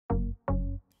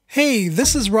Hey,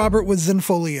 this is Robert with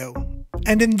Zenfolio,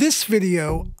 and in this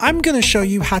video, I'm going to show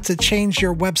you how to change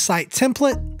your website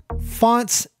template,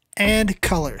 fonts, and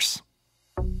colors.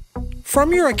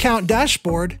 From your account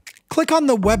dashboard, click on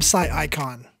the website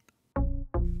icon.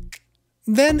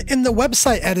 Then in the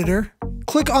website editor,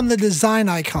 click on the design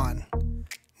icon.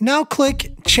 Now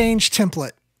click Change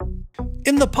Template.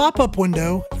 In the pop-up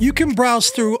window, you can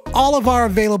browse through all of our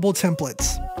available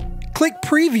templates. Click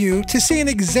Preview to see an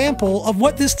example of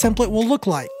what this template will look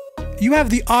like. You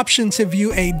have the option to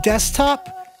view a desktop,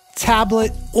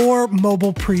 tablet, or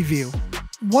mobile preview.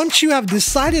 Once you have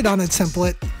decided on a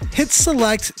template, hit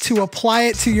Select to apply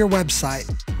it to your website.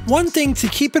 One thing to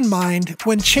keep in mind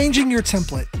when changing your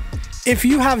template: if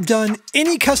you have done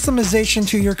any customization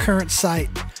to your current site,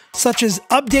 such as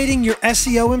updating your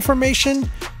SEO information,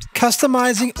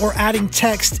 customizing or adding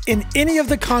text in any of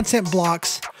the content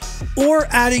blocks, or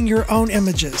adding your own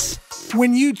images.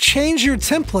 When you change your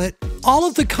template, all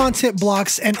of the content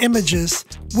blocks and images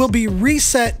will be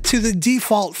reset to the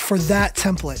default for that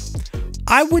template.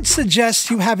 I would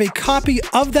suggest you have a copy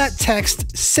of that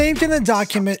text saved in a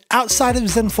document outside of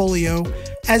Zenfolio,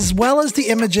 as well as the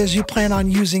images you plan on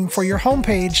using for your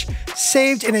homepage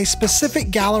saved in a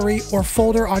specific gallery or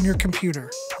folder on your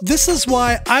computer. This is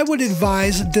why I would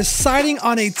advise deciding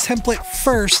on a template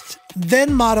first,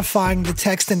 then modifying the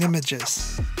text and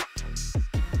images.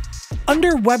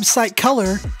 Under Website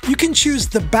Color, you can choose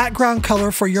the background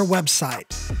color for your website.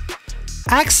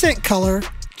 Accent Color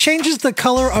changes the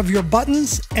color of your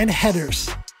buttons and headers.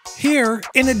 Here,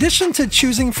 in addition to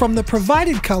choosing from the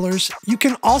provided colors, you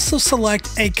can also select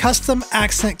a custom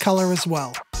accent color as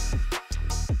well.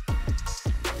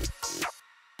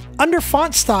 Under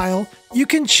Font Style, you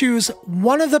can choose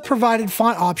one of the provided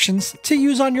font options to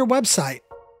use on your website.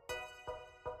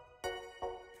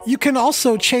 You can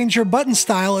also change your button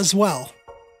style as well.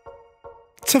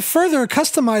 To further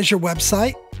customize your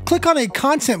website, click on a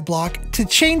content block to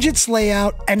change its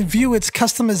layout and view its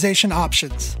customization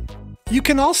options. You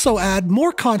can also add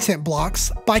more content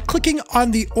blocks by clicking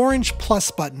on the orange plus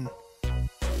button.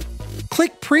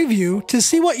 Click Preview to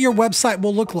see what your website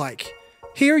will look like.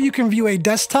 Here you can view a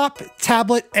desktop,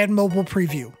 tablet, and mobile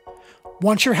preview.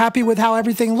 Once you're happy with how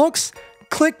everything looks,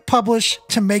 click Publish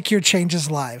to make your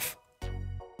changes live.